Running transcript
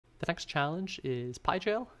The next challenge is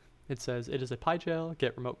pyjail. It says it is a pyjail,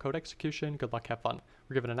 get remote code execution, good luck, have fun.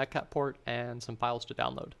 We're given a netcat port and some files to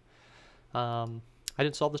download. I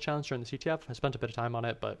didn't solve this challenge during the CTF. I spent a bit of time on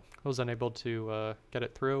it, but I was unable to get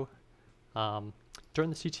it through.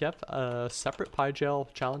 During the CTF, a separate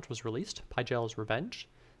pyjail challenge was released, pyjail's Revenge.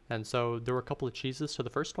 And so there were a couple of cheeses to the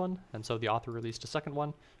first one, and so the author released a second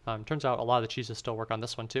one. Turns out a lot of the cheeses still work on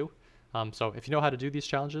this one too. So if you know how to do these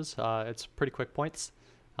challenges, it's pretty quick points.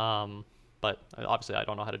 But obviously I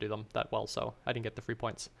don't know how to do them that well, so I didn't get the free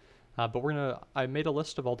points. But I made a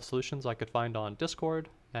list of all the solutions I could find on Discord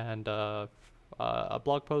and a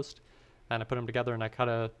blog post, and I put them together and I kind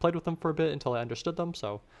of played with them for a bit until I understood them.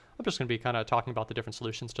 So I'm just going to be kind of talking about the different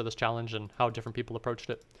solutions to this challenge and how different people approached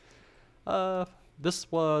it.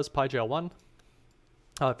 This was pyjail 1.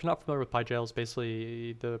 If you're not familiar with pyjails,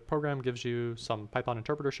 basically the program gives you some Python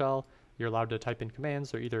interpreter shell. You're allowed to type in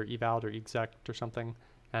commands. They're either eval or exec or something,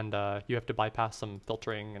 and you have to bypass some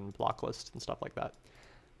filtering and blocklist and stuff like that.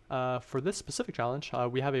 For this specific challenge,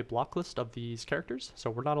 we have a block list of these characters,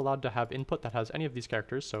 so we're not allowed to have input that has any of these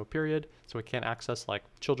characters, so period, so we can't access like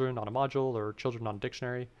children on a module or children on a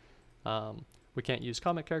dictionary. We can't use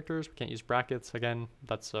comment characters, we can't use brackets, again,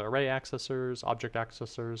 that's array accessors, object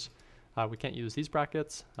accessors. We can't use these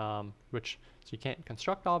brackets, so you can't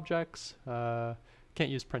construct objects, can't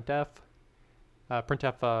use printf,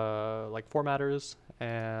 like formatters,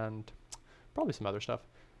 and probably some other stuff.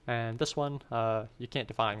 And this one, you can't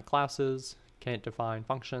define classes, can't define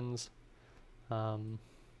functions,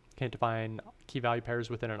 can't define key value pairs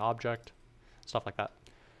within an object, stuff like that.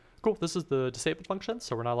 Cool, this is the disabled functions,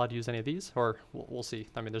 so we're not allowed to use any of these, or we'll see.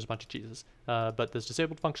 I mean, there's a bunch of cheeses. But there's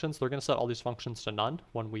disabled functions, they're going to set all these functions to none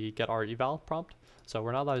when we get our eval prompt. So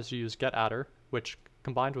we're not allowed to use getattr, which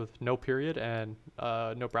combined with no period and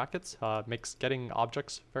no brackets makes getting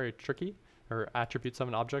objects very tricky, or attributes of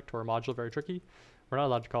an object or a module very tricky. We're not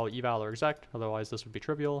allowed to call eval or exec, otherwise this would be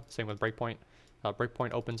trivial. Same with breakpoint.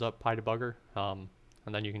 Breakpoint opens up pydebugger, and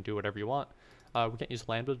then you can do whatever you want. We can't use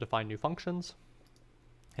lambda to define new functions.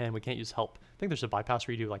 And we can't use help. I think there's a bypass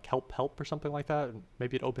where you do like help or something like that. And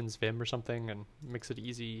maybe it opens Vim or something and makes it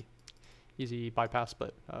easy bypass,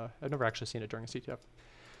 but I've never actually seen it during a CTF.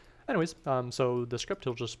 Anyways, so the script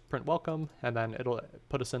will just print welcome, and then it'll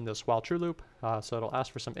put us in this while true loop. So it'll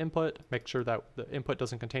ask for some input, make sure that the input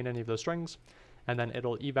doesn't contain any of those strings, and then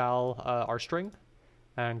it'll eval our string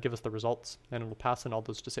and give us the results, and it'll pass in all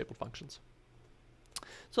those disabled functions.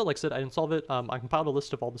 So like I said, I didn't solve it. I compiled a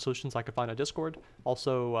list of all the solutions I could find on Discord.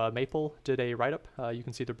 Also, Maple did a write-up. You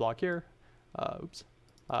can see their blog here.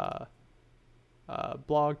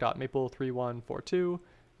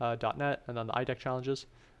 blog.maple3142.net, and then the idek challenges.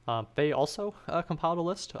 They also compiled a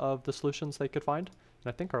list of the solutions they could find,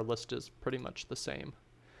 and I think our list is pretty much the same.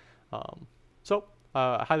 So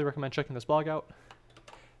I highly recommend checking this blog out,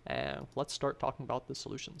 and let's start talking about the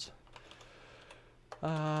solutions.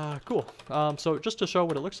 Cool. So just to show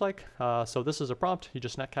what it looks like, so this is a prompt. You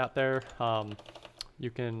just netcat there. You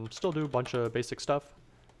can still do a bunch of basic stuff.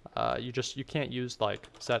 You can't use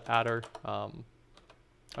like getattr.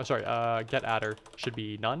 Getattr should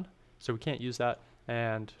be none, so we can't use that.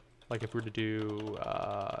 And like if we were to do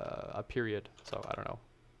a period, so I don't know,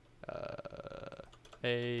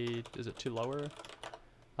 is it too lower?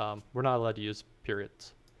 We're not allowed to use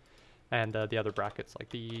periods. And the other brackets like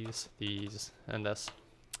these, and this.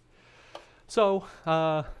 So,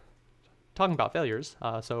 talking about failures,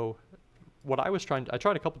 so what I tried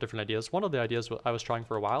a couple different ideas. One of the ideas I was trying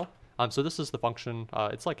for a while. So this is the function.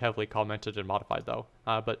 It's like heavily commented and modified though,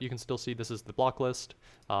 but you can still see this is the block list.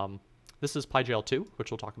 This is pyjail 2,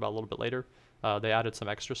 which we'll talk about a little bit later. They added some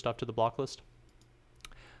extra stuff to the block list.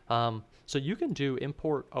 So you can do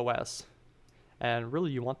import OS. And really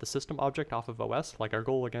you want the system object off of OS, like our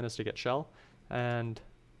goal again is to get shell. But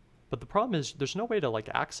the problem is there's no way to like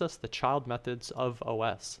access the child methods of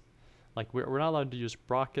OS. Like we're not allowed to use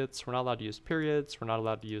brackets, we're not allowed to use periods, we're not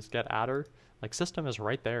allowed to use getattr. Like system is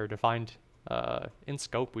right there defined in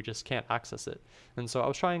scope, we just can't access it. And so I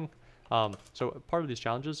was trying, so part of these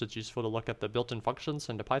challenges, it's useful to look at the built-in functions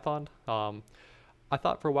into Python. I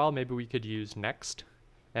thought for a while maybe we could use next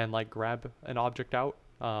and like grab an object out.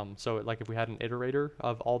 So like if we had an iterator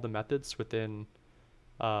of all the methods within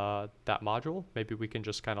that module, maybe we can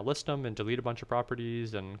just kind of list them and delete a bunch of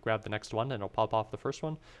properties and grab the next one and it'll pop off the first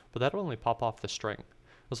one, but that'll only pop off the string.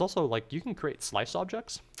 There's also like you can create slice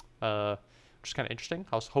objects, which is kind of interesting.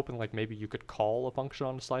 I was hoping like maybe you could call a function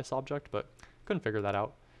on a slice object, but couldn't figure that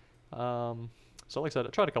out. So like I said, I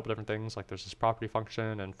tried a couple different things, like there's this property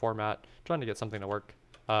function and format, trying to get something to work.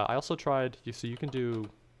 I also tried, so you can do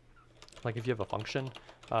like if you have a function,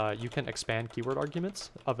 you can expand keyword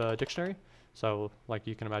arguments of a dictionary. So like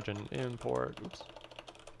you can imagine import, oops,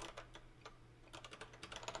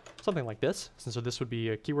 something like this. And so this would be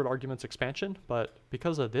a keyword arguments expansion, but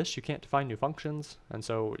because of this, you can't define new functions. And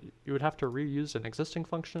so you would have to reuse an existing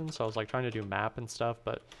function. So I was like trying to do map and stuff,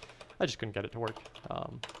 but I just couldn't get it to work.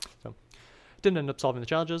 So didn't end up solving the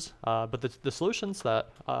challenges, but the solutions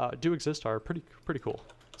that do exist are pretty cool.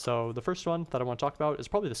 So the first one that I want to talk about is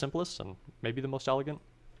probably the simplest and maybe the most elegant.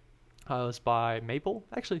 Is by Maple.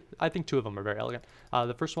 Actually, I think two of them are very elegant.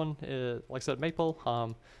 The first one is, like I said, Maple.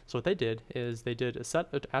 So what they did is they did a set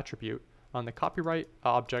attribute on the copyright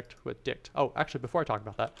object with dict. Oh, actually, before I talk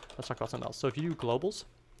about that, let's talk about something else. So if you do globals,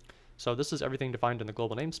 so this is everything defined in the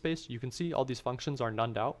global namespace. You can see all these functions are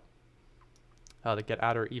nulled out. The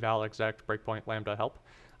getattr, eval, exec, breakpoint, lambda, help.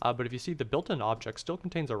 But if you see, the built-in object still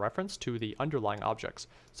contains a reference to the underlying objects.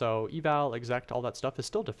 So eval, exec, all that stuff is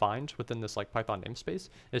still defined within this like Python namespace.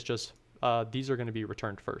 It's just these are going to be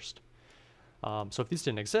returned first. So if these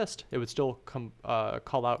didn't exist, it would still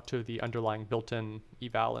call out to the underlying built-in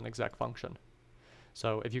eval and exec function.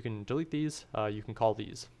 So if you can delete these, you can call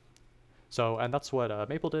these. So, and that's what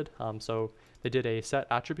Maple did. So they did a set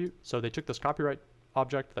attribute. So they took this copyright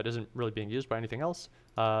object that isn't really being used by anything else.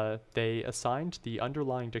 They assigned the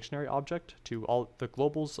underlying dictionary object to all the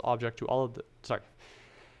globals object to all of the,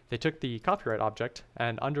 they took the copyright object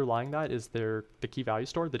and underlying that is the key value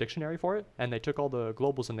store, the dictionary for it, and they took all the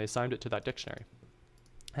globals and they assigned it to that dictionary.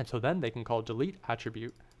 And so then they can call delete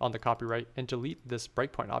attribute on the copyright and delete this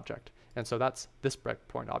breakpoint object. And so that's this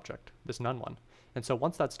breakpoint object, this none one. And so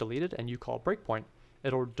once that's deleted and you call breakpoint,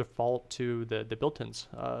 it'll default to the built-in's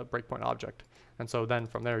breakpoint object. And so then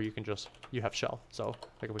from there you have shell. So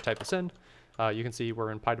like if we type this in, you can see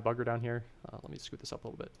we're in PyDebugger down here. Let me scoot this up a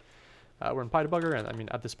little bit. We're in PyDebugger, and I mean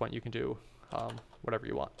at this point you can do whatever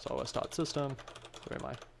you want. So os.system, where am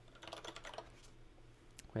I?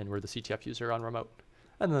 And we're the CTF user on remote.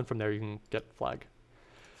 And then from there you can get flag.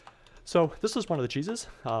 So this is one of the cheeses.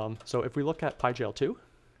 So if we look at pyjail2,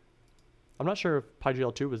 I'm not sure if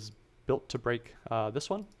pyjail2 was built to break this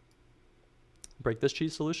one, break this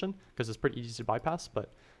cheese solution, because it's pretty easy to bypass.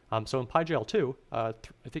 But so in pyjail2, I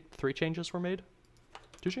think 3 changes were made.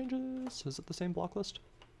 2 changes? Is it the same block list?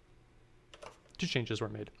 2 changes were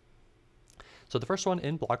made. So the first one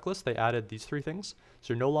in blocklist, they added these 3 things.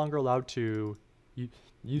 So you're no longer allowed to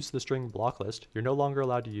use the string blocklist. You're no longer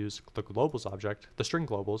allowed to use the globals object, the string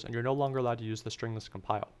globals, and you're no longer allowed to use the stringless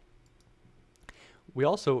compile. We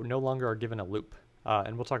also no longer are given a loop.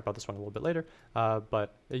 And we'll talk about this one a little bit later,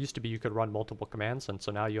 but it used to be you could run multiple commands, and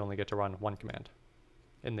so now you only get to run 1 command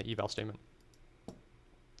in the eval statement.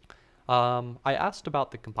 I asked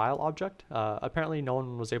about the compile object. Apparently no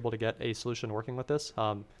one was able to get a solution working with this.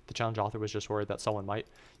 The challenge author was just worried that someone might.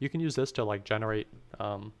 You can use this to like generate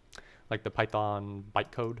like the Python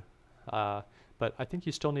bytecode, but I think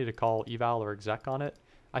you still need to call eval or exec on it.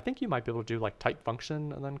 I think you might be able to do like type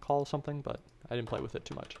function and then call something, but I didn't play with it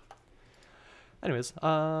too much. Anyways,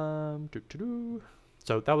 so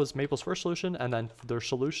that was Maple's first solution, and then their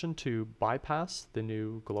solution to bypass the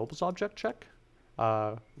new globals object check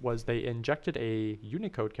was they injected a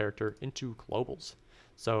Unicode character into globals.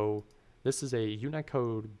 So this is a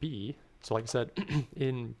Unicode B. So like I said,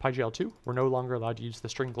 in pyjail2, we're no longer allowed to use the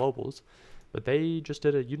string globals, but they just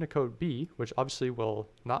did a Unicode B, which obviously will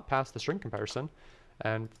not pass the string comparison.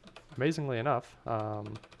 And amazingly enough, do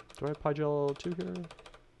I have pyjail2 here?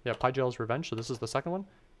 Yeah, pyjail's revenge, so this is the second one.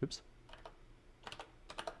 Oops.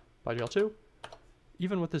 pyjail2.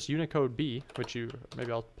 Even with this Unicode B, which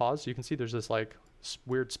maybe I'll pause, you can see there's this like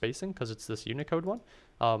weird spacing because it's this Unicode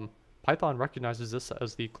one. Python recognizes this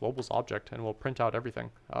as the globals object and will print out everything,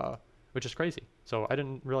 which is crazy. So I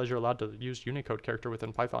didn't realize you're allowed to use Unicode character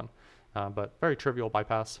within Python, but very trivial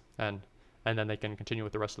bypass, and then they can continue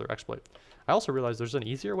with the rest of their exploit. I also realized there's an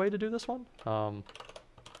easier way to do this one.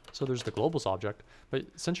 So there's the globals object, but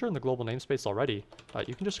since you're in the global namespace already,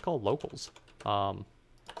 you can just call locals.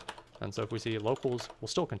 And so if we see locals will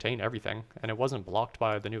still contain everything, and it wasn't blocked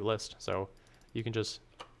by the new list. So you can just,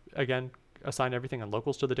 again, assign everything on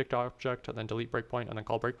locals to the dict object, and then delete breakpoint, and then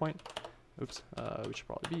call breakpoint. Oops, we should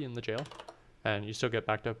probably be in the jail. And you still get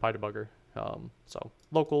back to PyDebugger. So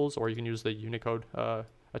locals, or you can use the Unicode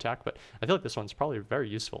attack, but I feel like this one's probably very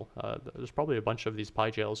useful. There's probably a bunch of these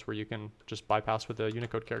pyjails where you can just bypass with a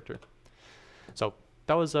Unicode character. So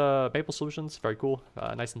that was Maple Solutions, very cool,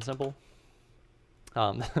 nice and simple.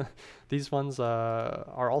 These ones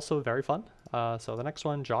are also very fun. So the next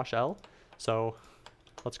one, Josh L. So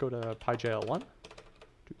let's go to pyjail1.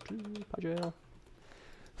 Pyjail.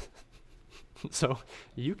 So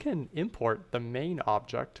you can import the main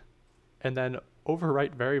object and then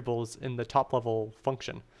overwrite variables in the top level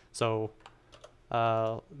function. So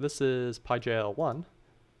this is pyjail1.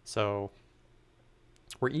 So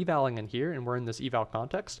we're evaling in here, and we're in this eval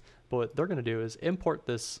context. But what they're going to do is import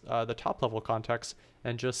this the top level context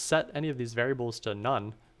and just set any of these variables to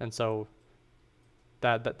none. And so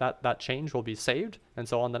that change will be saved. And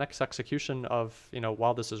so on the next execution of,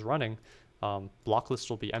 while this is running, blocklist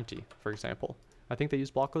will be empty, for example. I think they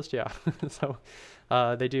use blocklist, yeah. So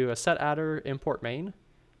they do a set_attr import main,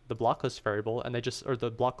 the blocklist variable, and or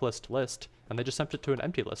the blocklist list, and they just sent it to an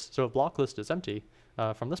empty list. So if blocklist is empty,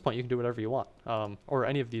 from this point you can do whatever you want, or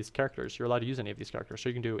any of these characters. You're allowed to use any of these characters. So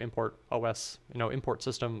you can do import OS, import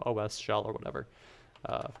system OS shell or whatever.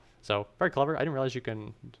 So very clever. I didn't realize you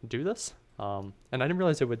can do this, and I didn't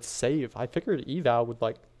realize it would save. I figured eval would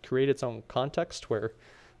create its own context where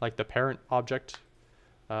the parent object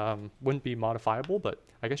wouldn't be modifiable, but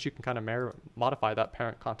I guess you can kind of modify that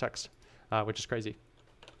parent context, which is crazy.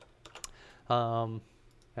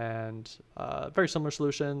 And very similar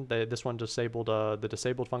solution. This one disabled the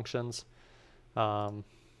disabled functions, and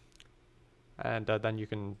then you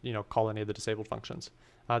can call any of the disabled functions.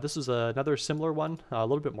 This is another similar one, a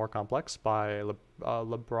little bit more complex, by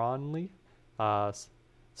Lebronly.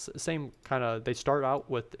 Same kind of. They start out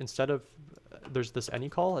with, instead of there's this any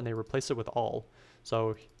call, and they replace it with all.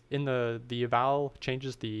 So in the eval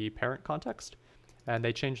changes the parent context, and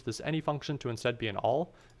they change this any function to instead be an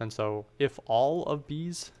all. And so if all of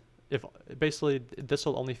these, basically this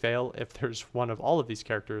will only fail if there's one of all of these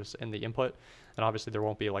characters in the input, and obviously there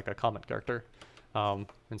won't be a comment character, and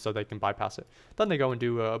so they can bypass it. Then they go and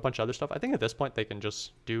do a bunch of other stuff. I think at this point they can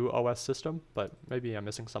just do OS system, but maybe I'm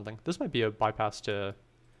missing something. This might be a bypass to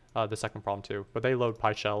the second problem too, but they load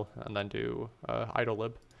pyshell and then do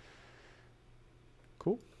idle_lib.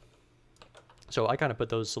 Cool. So I kind of put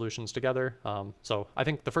those solutions together. So I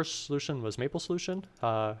think the first solution was Maple solution,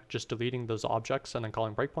 just deleting those objects and then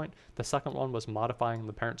calling breakpoint. The second one was modifying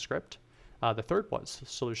the parent script. The third was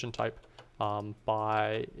solution type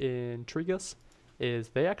by Intrigus, is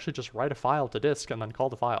they actually just write a file to disk and then call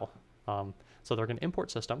the file. So they're going to import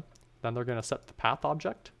system, then they're going to set the path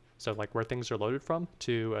object, so where things are loaded from,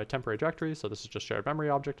 to a temporary directory. So this is just shared memory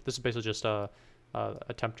object. This is basically just a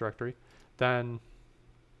temp directory. Then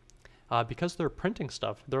because they're printing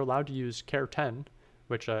stuff, they're allowed to use char10,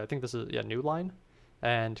 which I think this is new line,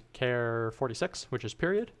 and char46, which is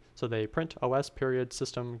period. So they print OS period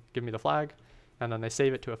system, give me the flag, and then they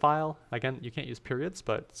save it to a file. Again, you can't use periods,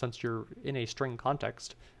 but since you're in a string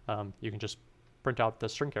context, you can just print out the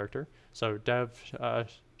string character. So dev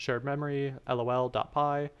shared memory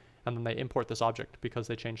lol.py, and then they import this object because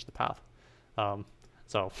they changed the path.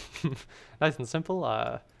 So nice and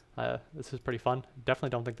simple. This is pretty fun. Definitely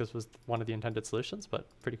don't think this was one of the intended solutions, but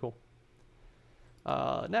pretty cool.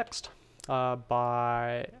 Next,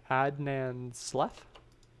 by Adnan Slef.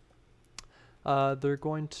 They're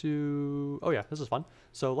going to, oh yeah, this is fun.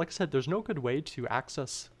 So like I said, there's no good way to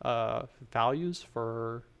access values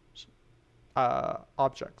for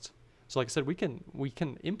objects. So like I said, we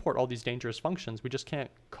can import all these dangerous functions. We just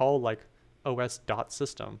can't call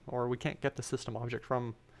os.system, or we can't get the system object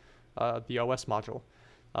from the OS module.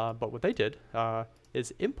 But what they did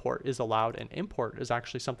is import is allowed, and import is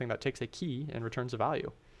actually something that takes a key and returns a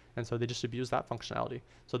value. And so they just abuse that functionality.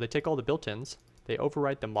 So they take all the built-ins, they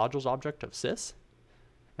overwrite the modules object of sys,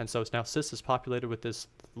 and so now sys is populated with this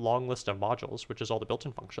long list of modules, which is all the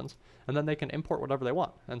built-in functions, and then they can import whatever they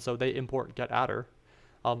want. And so they import getattr.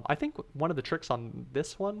 I think one of the tricks on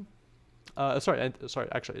this one, sorry,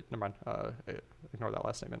 actually, never mind, ignore that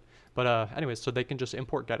last statement. But anyways, so they can just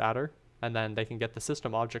import getattr, and then they can get the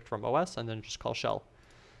system object from OS and then just call shell.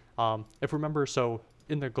 If you remember, so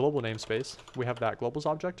in the global namespace, we have that globals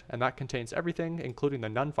object, and that contains everything, including the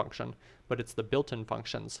none function, but it's the built-in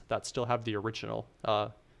functions that still have the original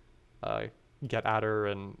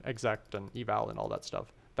getattr and exec and eval and all that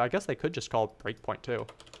stuff. I guess they could just call breakpoint too,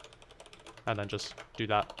 and then just do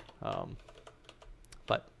that.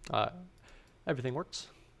 But everything works.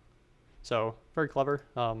 So very clever.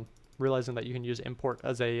 Realizing that you can use import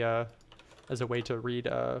as a way to read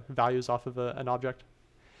values off of an object.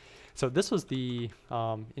 So this was the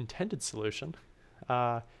intended solution.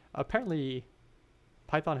 Apparently,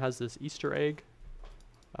 Python has this Easter egg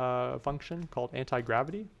function called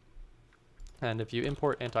antigravity. And if you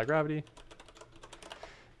import antigravity,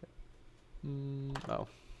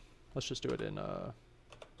 let's just do it in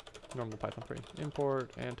normal Python 3.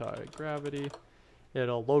 Import antigravity.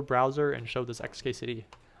 It'll load browser and show this xkcd.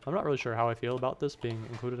 I'm not really sure how I feel about this being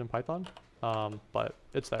included in Python, but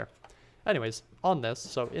it's there. Anyways, on this,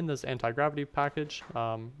 so in this anti-gravity package,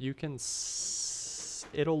 you can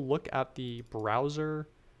it'll look at the browser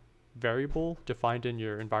variable defined in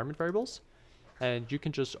your environment variables, and you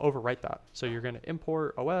can just overwrite that. So you're going to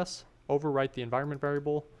import OS, overwrite the environment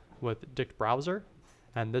variable with dict browser,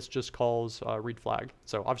 and this just calls read flag.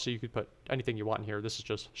 So obviously you could put anything you want in here. This is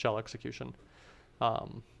just shell execution.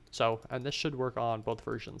 And this should work on both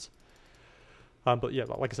versions. But yeah,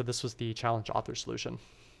 like I said, this was the challenge author solution.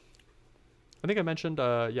 I think I mentioned,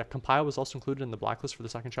 compile was also included in the blacklist for the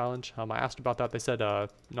second challenge. I asked about that. They said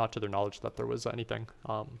not to their knowledge that there was anything.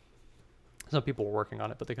 Some people were working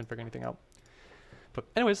on it, but they couldn't figure anything out. But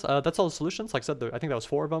anyways, that's all the solutions. Like I said, I think that was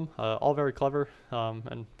 4 of them, all very clever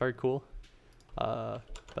and very cool. But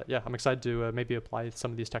yeah, I'm excited to maybe apply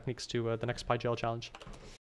some of these techniques to the next pyjail challenge.